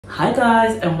Hi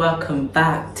guys, and welcome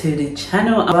back to the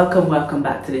channel. Welcome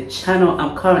back to the channel.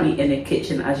 I'm currently in the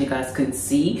kitchen, as you guys can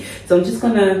see, so I'm just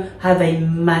gonna have a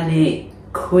manic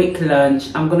quick lunch.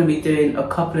 I'm gonna be doing a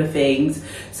couple of things.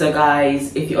 So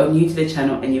guys, if you are new to the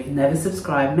channel and you've never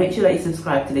subscribed, make sure that you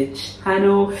subscribe to the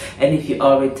channel. And if you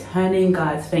are returning,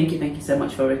 guys, thank you so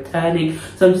much for returning.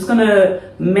 So I'm just gonna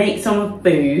make some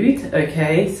food,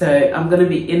 okay? So I'm gonna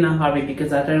be in a hurry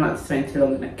because I don't like to spend too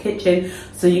long in the kitchen.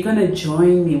 So you're gonna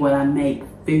join me while I make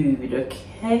food,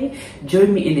 okay?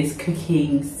 Join me in this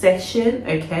cooking session,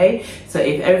 okay? So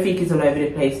if everything is all over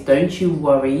the place, don't you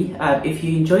worry. If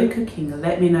you enjoy cooking,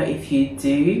 let me know if you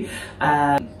do.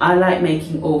 I like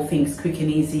making all things quick and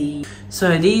easy.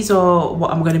 So these are what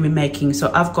I'm going to be making.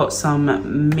 So I've got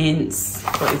some mince,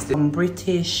 what is it?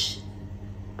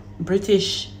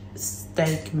 British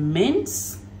steak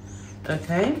mince,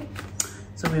 okay?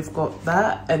 So we've got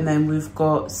that, and then we've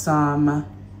got some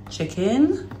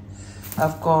chicken.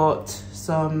 I've got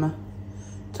some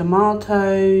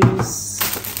tomatoes,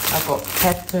 I've got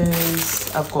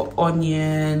peppers, I've got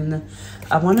onion.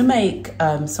 I want to make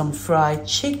some fried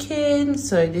chicken.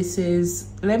 So this is,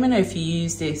 let me know if you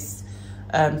use this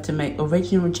to make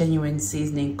original genuine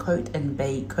seasoning coat and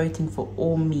bake coating for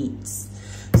all meats.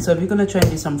 So we're going to try and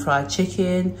do some fried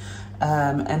chicken,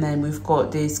 and then we've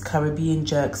got this Caribbean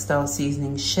jerk style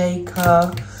seasoning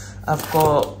shaker. I've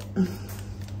got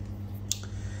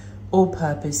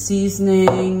all-purpose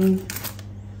seasoning,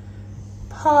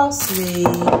 parsley,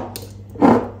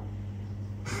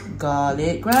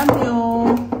 garlic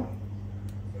granule,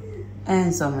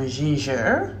 and some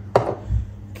ginger.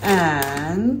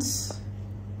 And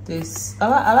this,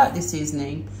 I like this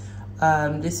seasoning.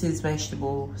 This is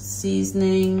vegetable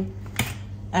seasoning.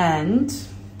 And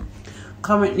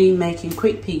currently making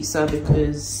quick pizza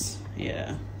because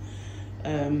yeah,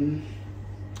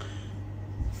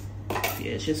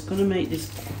 it's just gonna make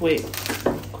this quick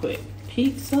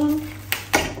pizza.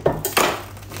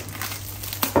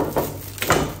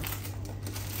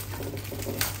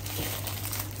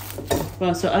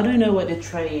 Well, so I don't know what the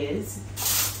tray is.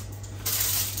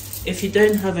 If you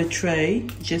don't have a tray,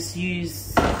 just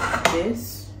use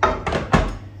this.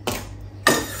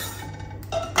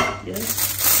 Yes.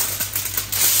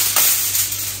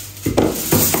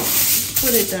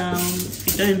 Put it down. If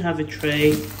you don't have a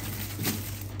tray,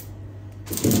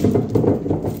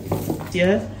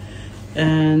 yeah,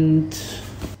 and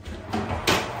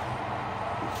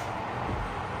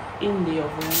in the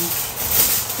oven.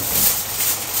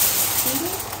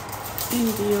 In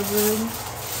the oven.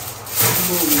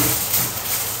 Boom.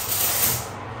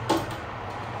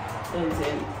 And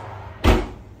in.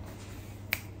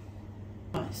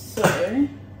 Right, so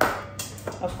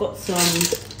I've got some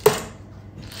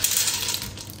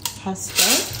pasta.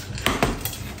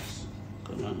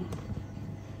 Come on.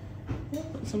 Yeah,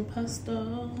 got some pasta.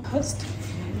 Pasta.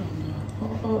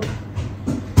 Oh,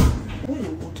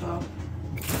 oil water.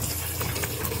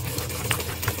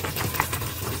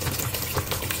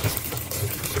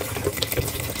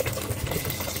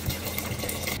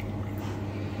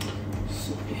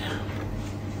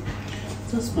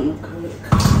 Just gonna cook.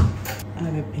 I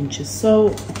have a pinch of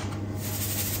salt.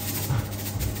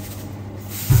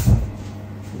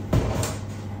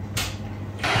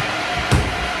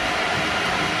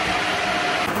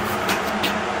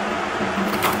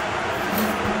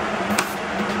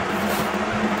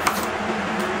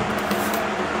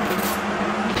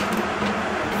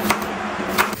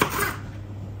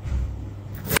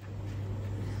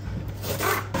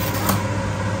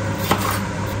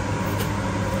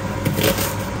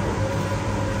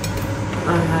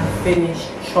 I have finished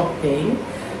chopping,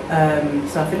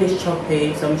 so I finished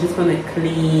chopping, so I'm just going to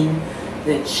clean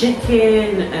the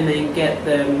chicken and then get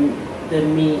the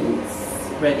meats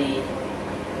ready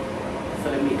for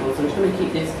the meatballs. So I'm just going to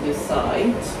keep this to the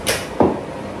side.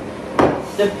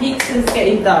 The pizza's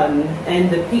getting done, and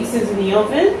the pizza's in the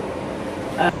oven.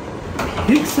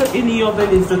 Pizza in the oven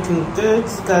is looking good,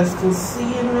 you guys can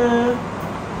see in there.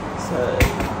 So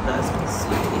you guys can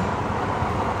see.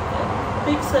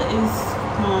 Pizza is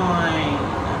fine.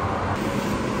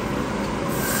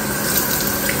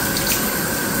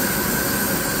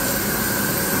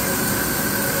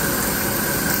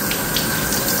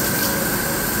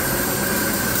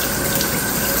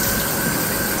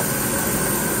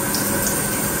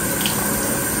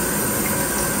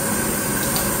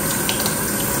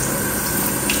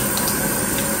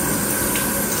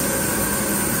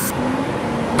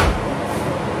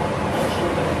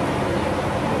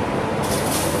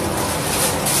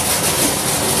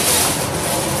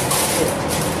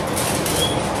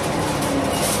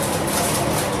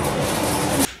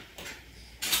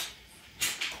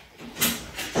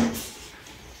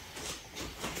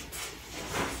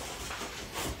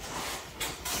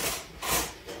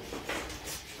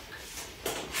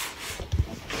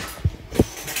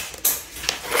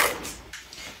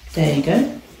 There you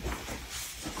go.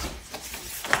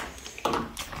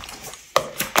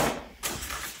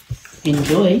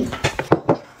 Enjoy.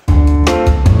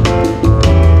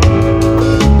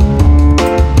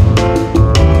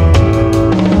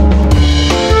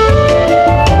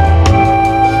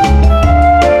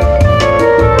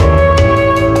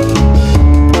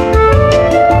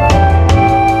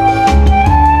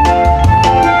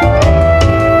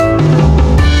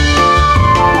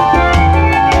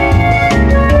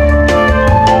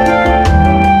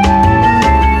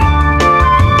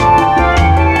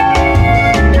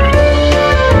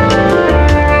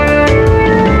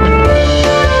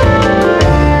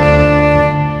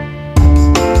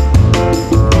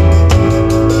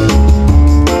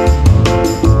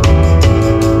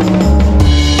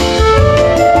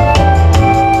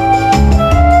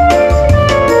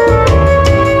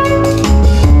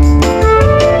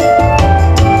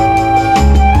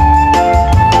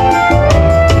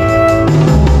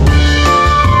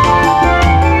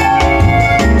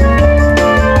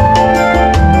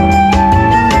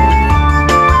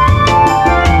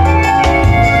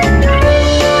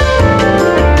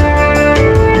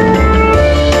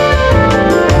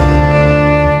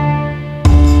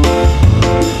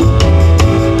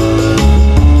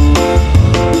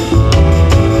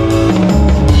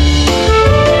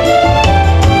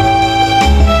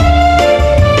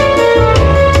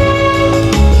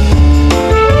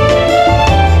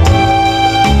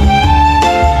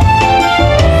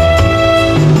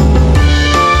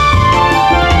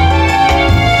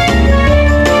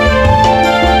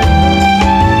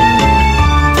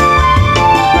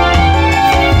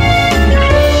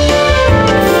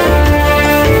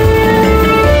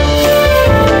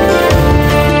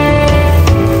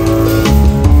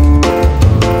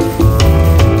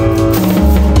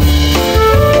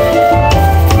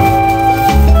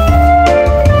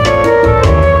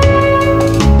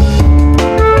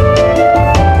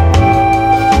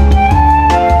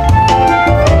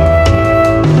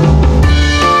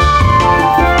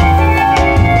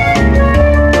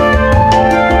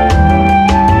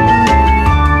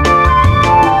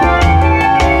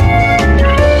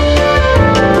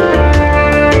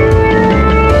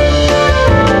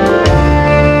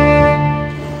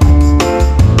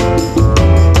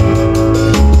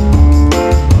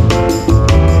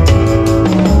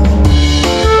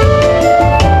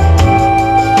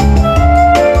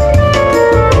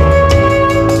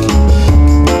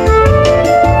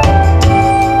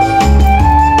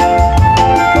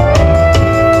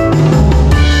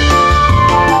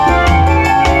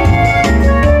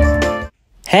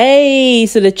 Hey,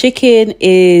 so the chicken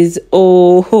is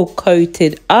all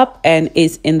coated up and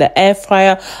it's in the air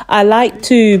fryer. I like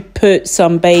to put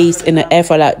some base in the air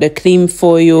fryer, like the clean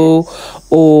foil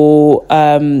or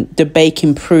the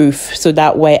baking proof, so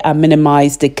that way I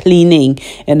minimize the cleaning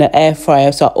in the air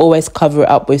fryer. So I always cover it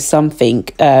up with something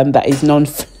that is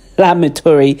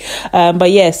non-inflammatory.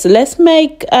 But yes, so let's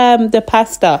make the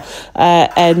pasta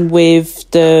and with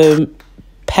the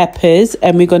peppers,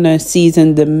 and we're gonna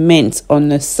season the mint on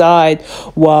the side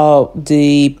while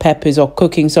the peppers are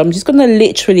cooking. So I'm just gonna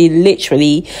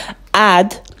literally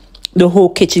add the whole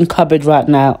kitchen cupboard right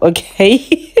now,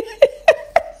 okay?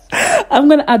 I'm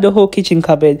gonna add the whole kitchen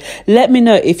cupboard. Let me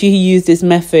know if you use this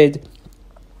method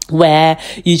where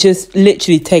you just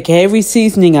literally take every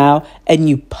seasoning out and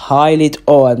you pile it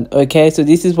on, okay? So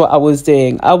this is what I was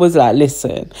doing. I was like,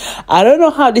 listen, I don't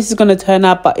know how this is going to turn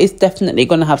out, but it's definitely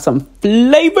going to have some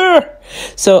flavor.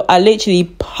 So I literally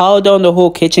piled on the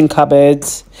whole kitchen cupboard.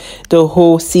 The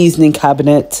whole seasoning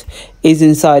cabinet is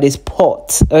inside this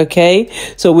pot, okay?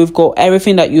 So we've got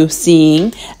everything that you're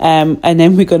seeing, and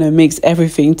then we're gonna mix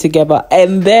everything together,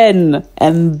 and then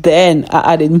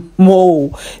I added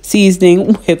more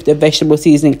seasoning with the vegetable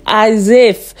seasoning, as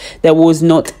if there was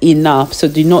not enough. So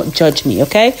do not judge me,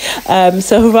 okay?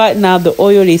 So right now the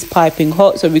oil is piping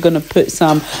hot, so we're gonna put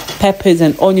some peppers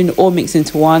and onion all mixed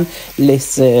into one.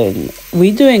 Listen,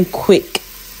 we're doing quick,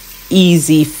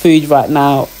 easy food right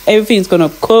now. Everything's gonna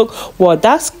cook. While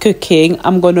that's cooking,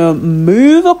 I'm gonna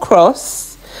move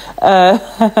across.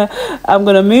 I'm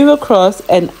gonna move across,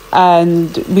 and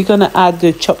we're gonna add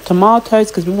the chopped tomatoes,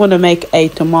 because we want to make a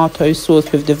tomato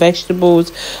sauce with the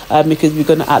vegetables, because we're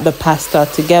gonna add the pasta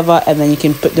together, and then you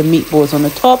can put the meatballs on the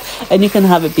top, and you can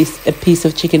have a piece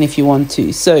of chicken if you want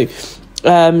to. So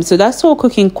that's all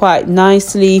cooking quite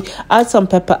nicely. Add some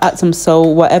pepper, add some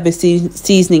salt, whatever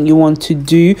seasoning you want to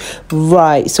do.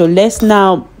 Right, so let's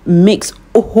now mix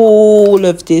all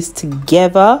of this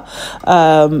together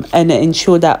and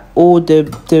ensure that all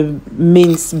the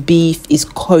minced beef is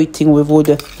coating with all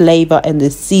the flavor and the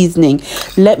seasoning.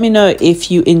 Let me know if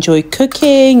you enjoy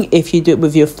cooking, if you do it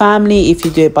with your family, if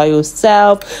you do it by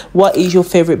yourself. What is your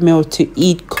favorite meal to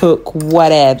eat, cook,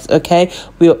 whatevs? Okay,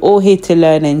 we're all here to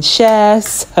learn and share.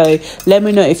 So let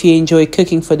me know if you enjoy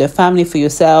cooking for the family, for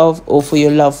yourself, or for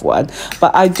your loved one.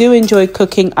 But I do enjoy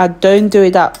cooking. I don't do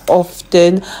it that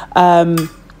often.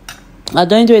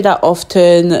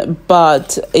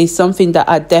 But it's something that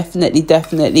I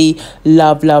definitely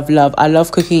love. I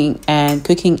love cooking, and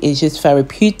cooking is just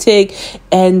therapeutic.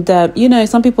 And you know,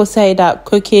 some people say that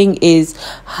cooking is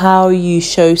how you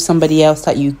show somebody else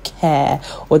that you care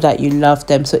or that you love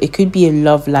them. So it could be a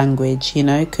love language, you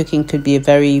know. Cooking could be a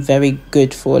very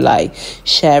good for like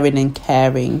sharing and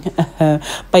caring.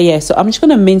 But yeah, so I'm just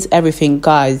gonna mince everything,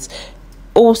 guys.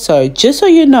 Also, just so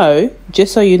you know,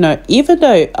 even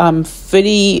though I'm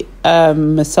fully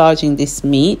massaging this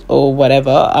meat or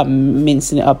whatever, I'm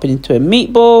mincing it up into a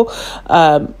meatball,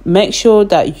 make sure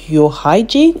that your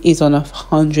hygiene is on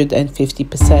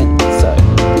 150%. So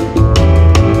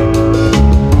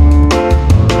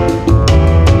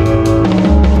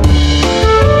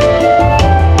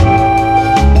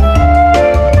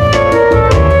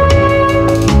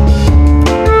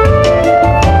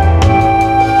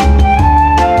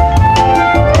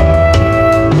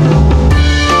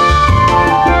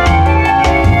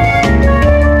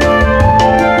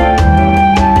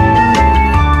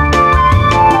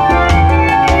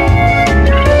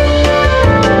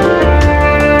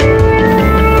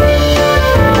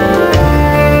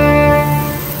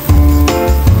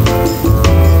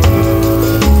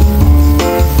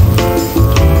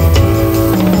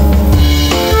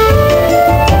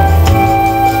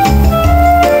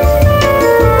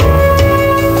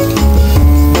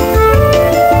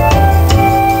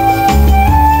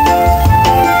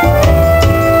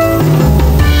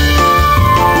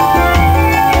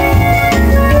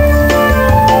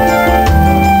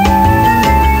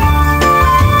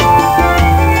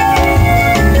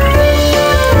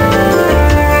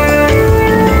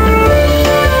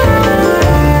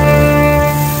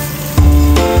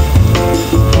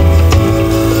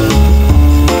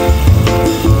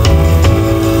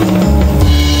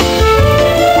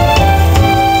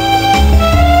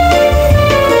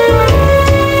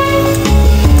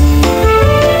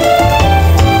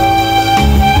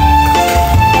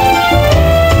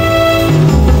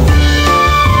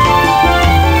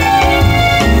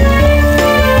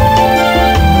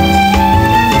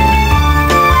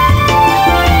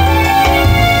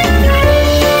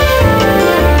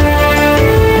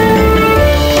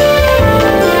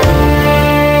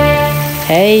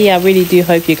hey, I really do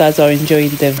hope you guys are enjoying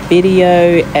the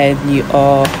video and you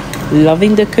are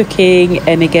loving the cooking.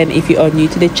 And again, if you are new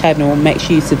to the channel, make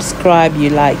sure you subscribe, you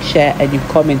like, share, and you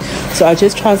comment. So I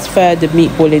just transferred the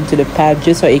meatball into the pan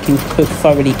just so it can cook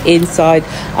thoroughly inside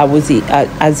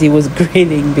as it was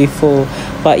grilling before.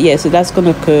 But yeah, so that's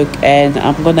gonna cook, and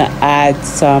I'm gonna add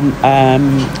some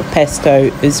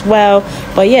pesto as well.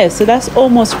 But yeah, so that's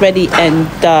almost ready and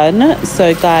done.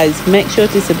 So guys, make sure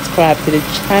to subscribe to the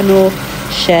channel,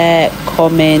 share,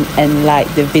 comment, and like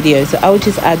the video. So I will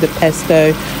just add the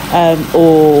pesto,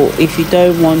 or if you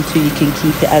don't want to, you can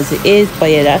keep it as it is.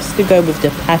 But yeah, that's to go with the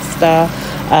pasta,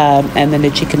 and then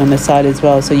the chicken on the side as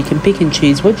well. So you can pick and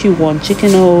choose what you want,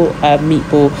 chicken or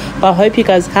meatball. But I hope you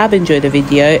guys have enjoyed the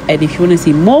video, and if you want to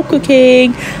see more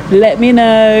cooking, let me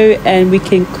know and we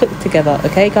can cook together.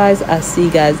 Okay guys, I'll see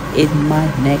you guys in my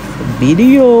next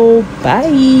video.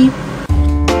 Bye.